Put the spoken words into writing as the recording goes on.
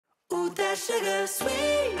that sugar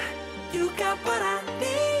sweet. You got what I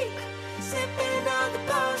need. Sipping on the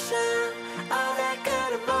potion, all that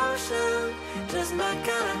good emotion, just my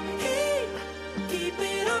kind of heat. Keep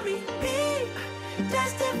it on repeat,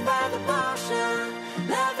 destined by the motion,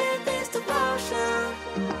 loving this devotion.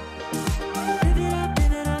 Live it up,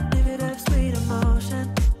 live it up, live it up, sweet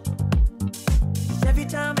emotion. Every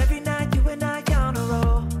time, every night, you and I on a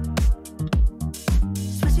roll.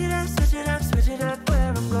 Switch it up, switch it up, switch it up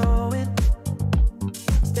where I'm going.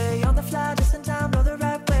 Stay on the fly just in time, know the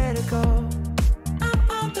right way to go. I'm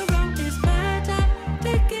on the road, it's my time,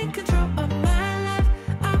 taking control of my life.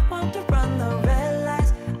 I want to run the red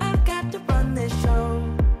lights, I've got to run this show.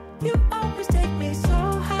 You always take me so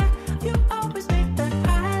high, you always make the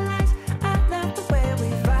highlights. I love the way we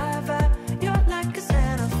vibe, you're like a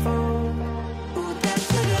centerfold. Ooh, that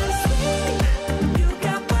sugar sweet, you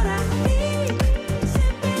got what I need.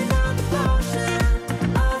 Sipping on the potion,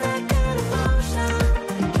 all that good emotion,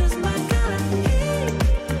 just my kind of heat.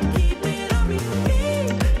 Keep it on repeat,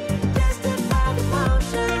 destined by the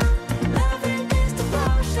motion, loving this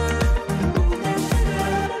devotion. Ooh, that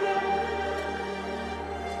sugar.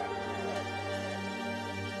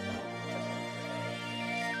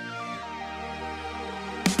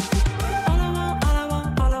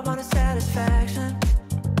 All I want is satisfaction.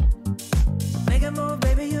 Make a move,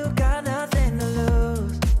 baby, you got nothing to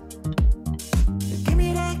lose. Give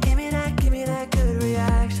me that, give me that, give me that good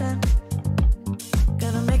reaction.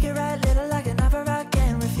 Gonna make it right, little like an offer I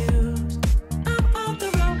can't refuse. I'm on the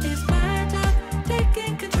road, it's my time,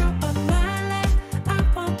 taking control of my life. I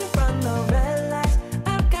want to run the red lights,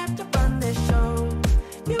 I've got to run this show.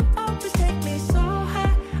 You always take me so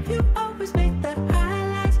high, you always make the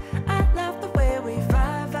highlights. I love the way we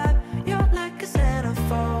vibe, you're like a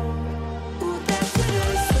centerfold. Ooh, that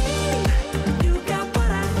sugar sweet, you got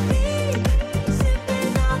what I need.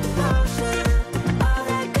 Sipping on the potion, all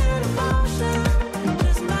that good emotion,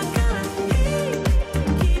 just my kind of heat.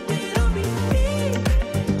 Keep it on repeat,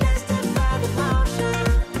 destined by the motion,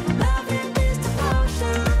 loving this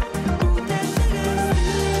devotion. Ooh, that sugar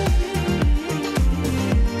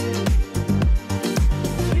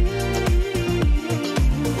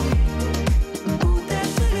Ooh, that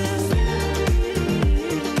sugar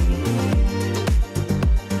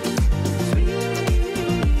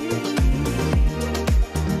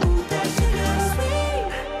Ooh, that sugar sweet,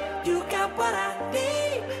 you got what I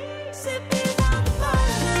need. Sipping on the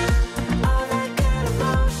potion, all that good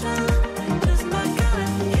emotion, just my kind of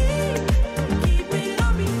heat. Keep it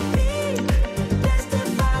on repeat,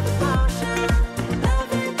 destined by the motion,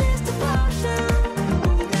 loving this devotion.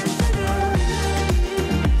 Ooh, that sugar,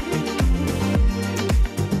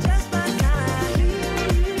 just my kind of heat.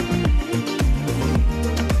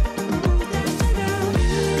 Ooh, that sugar,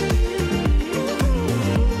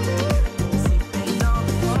 sipping on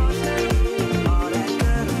the potion, all that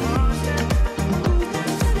good emotion. Ooh, that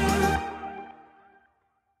sugar.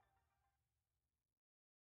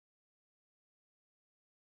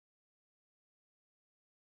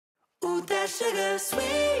 Ooh, that sugar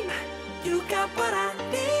sweet, you got what I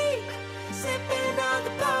need. Sipping on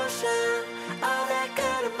the potion, all that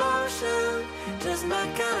good emotion, just my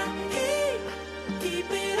kind of heat. Keep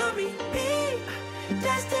it on repeat,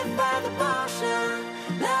 destined by the motion,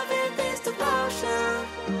 loving this devotion.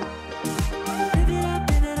 Live it up,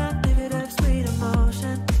 live it up, live it up, sweet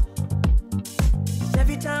emotion.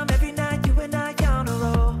 Every time, every night, you and I on a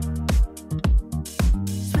roll.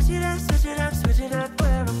 Switch it up, switch it up, switch it up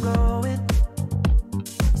where I'm going.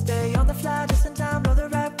 Stay on the fly just in time, know the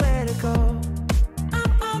right way to go.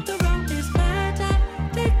 I'm on the road, it's my time,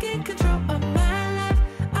 taking control of my life.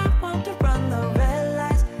 I want to run the red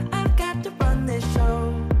lights, I've got to run this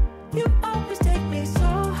show. You always take me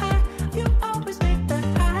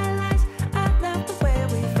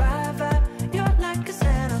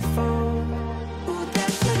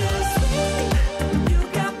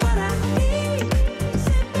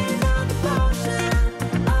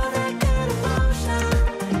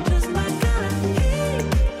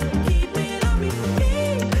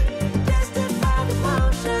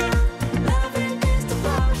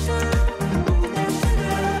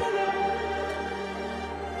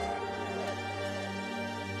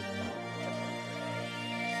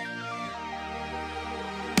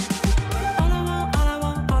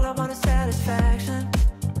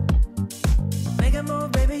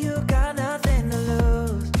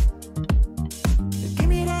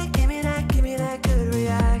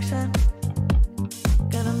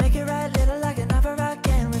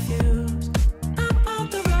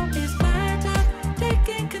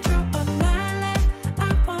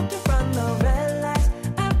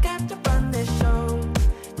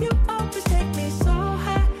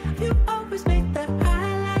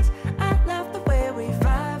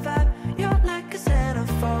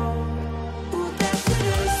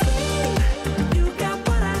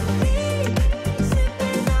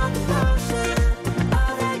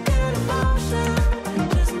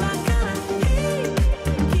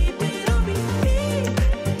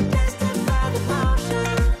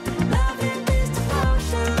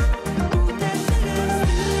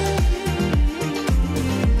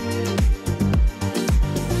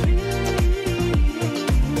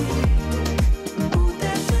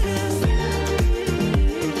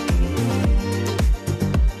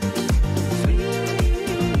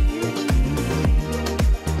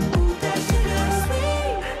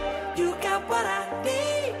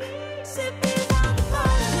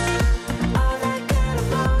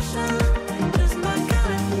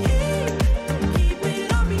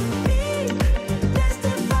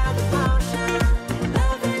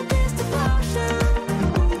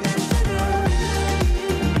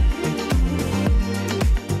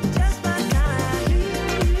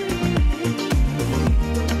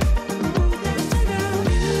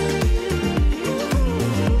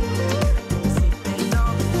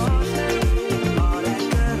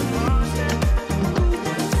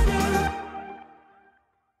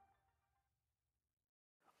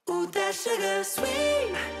sugar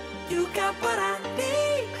sweet. You got what I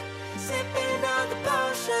need. Sipping on the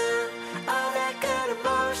potion, all that good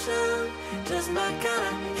emotion, just my kind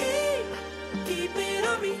of heat. Keep it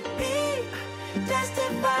on repeat,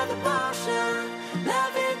 tested by the motion,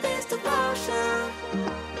 loving this devotion.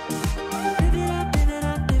 Live it up, live it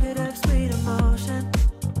up, live it up, sweet emotion.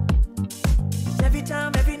 Every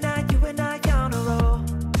time, every night, you and I on a roll.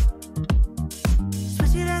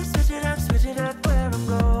 Switch it up, switch it up, switch it up where I'm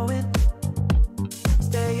going.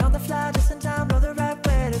 Stay on the fly just in time, know the right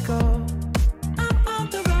way to go. I'm on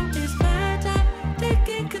the road, it's my time,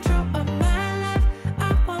 taking control of my life.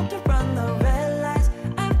 I want to run the red lights,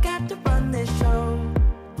 I've got to run this show.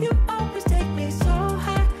 You always take me so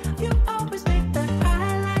high, you always make the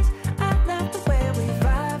highlights. I love the way we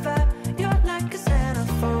vibe, you're like a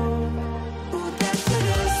centerfold. Ooh, that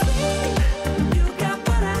sugar sweet, you got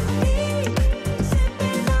what I need.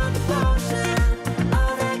 Sipping on the potion,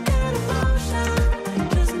 all that good emotion,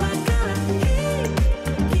 just my kind of heat.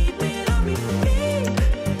 Keep it on repeat,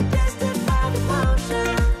 tested by the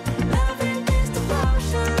motion, loving this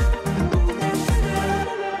devotion. Ooh, that sugar.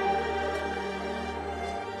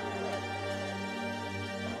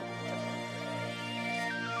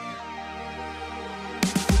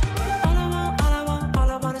 All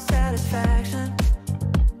I want is satisfaction.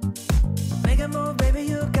 Make a move, baby,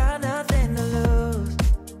 you got nothing to lose.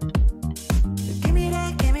 Give me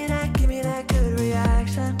that, give me that, give me that good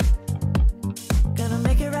reaction. Gonna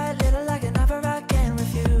make it right, little like an offer I can't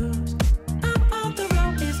refuse. I'm on the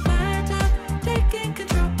road, it's my time, taking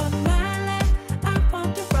control of my life. I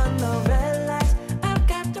want to run the red lights, I've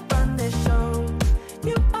got to run this show.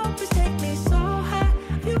 You always take me so high,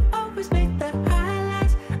 you always make the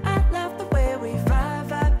highlights. I love the way we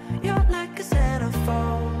vibe, you're like a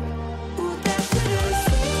centerfold. Ooh, that sugar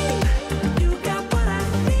sweet, you got what I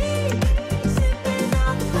need. Sipping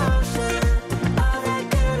on the potion, all that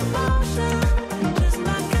good emotion, just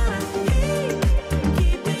my kind of heat.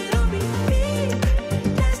 Keep it on repeat,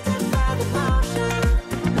 tested by the motion,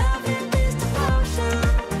 loving this devotion.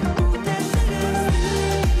 Ooh, that sugar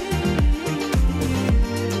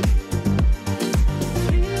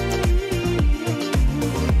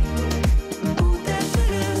Ooh, that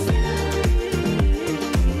sugar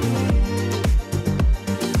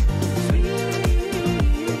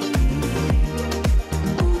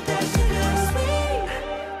Ooh, that sugar sweet,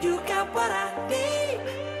 you got what I need.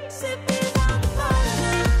 Sipping on the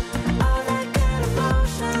potion, all that good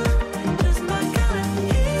emotion, just my kind of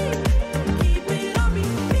heat. Keep it on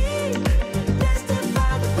repeat, tested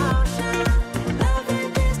by the motion, loving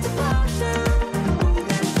this devotion. Ooh,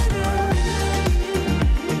 that sugar,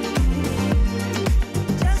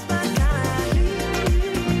 just my kind of heat.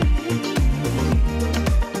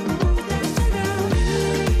 Ooh, that sugar.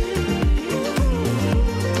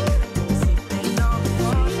 Sipping on the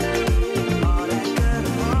potion, all that good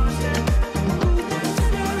emotion.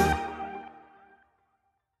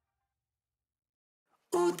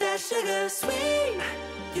 Ooh, that sugar sweet,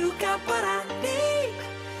 you got what I need.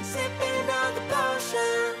 Sipping on the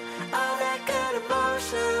potion, all that good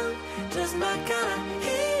emotion, just my kind of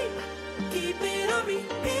heat. Keep it on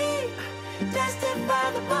repeat, tested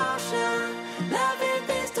by the motion, loving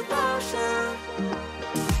this devotion.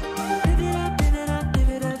 Live it up, live it up, live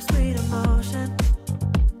it up, sweet emotion.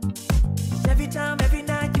 Every time, every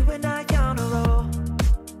night, you and I on a roll.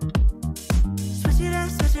 Switch it up,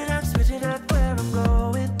 switch it up, switch it up where I'm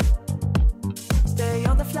going. Stay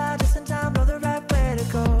on the fly just in time, know the right way to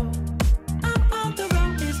go. I'm on the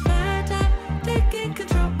road, it's my time, taking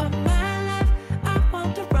control of my life. I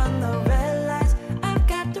want to run the red lights, I've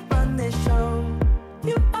got to run this show.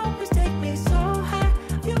 You always take me so high,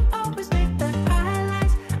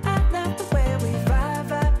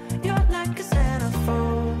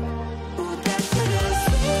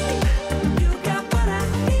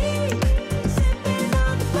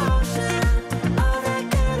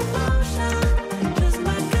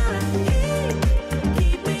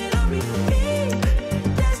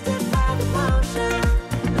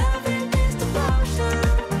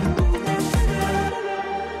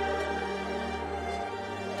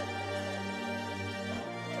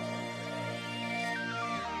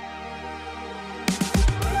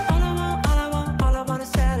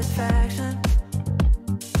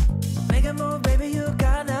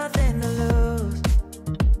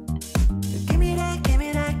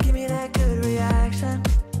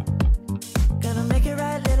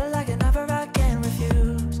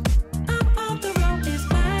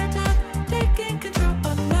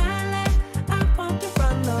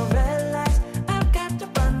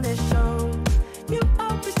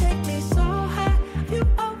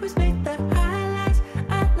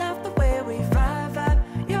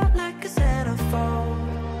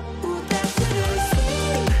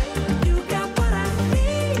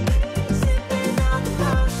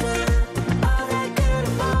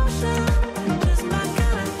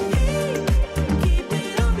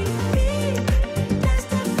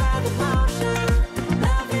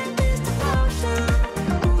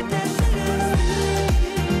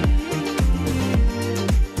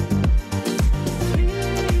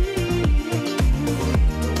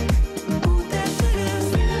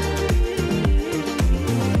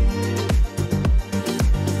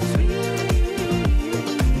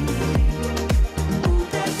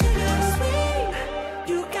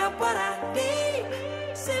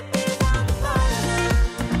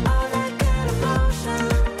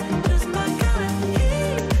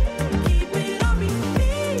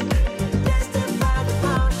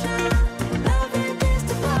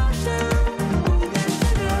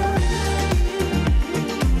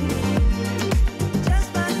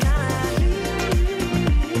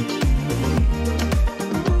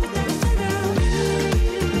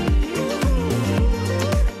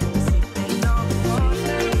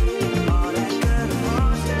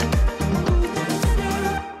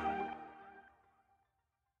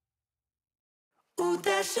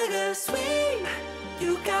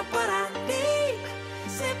 You got what I need,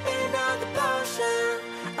 sipping on the potion,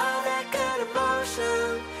 all that good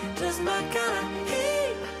emotion, just my kind of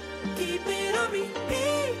heat. Keep it on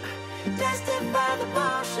repeat, tested by the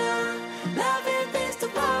motion, love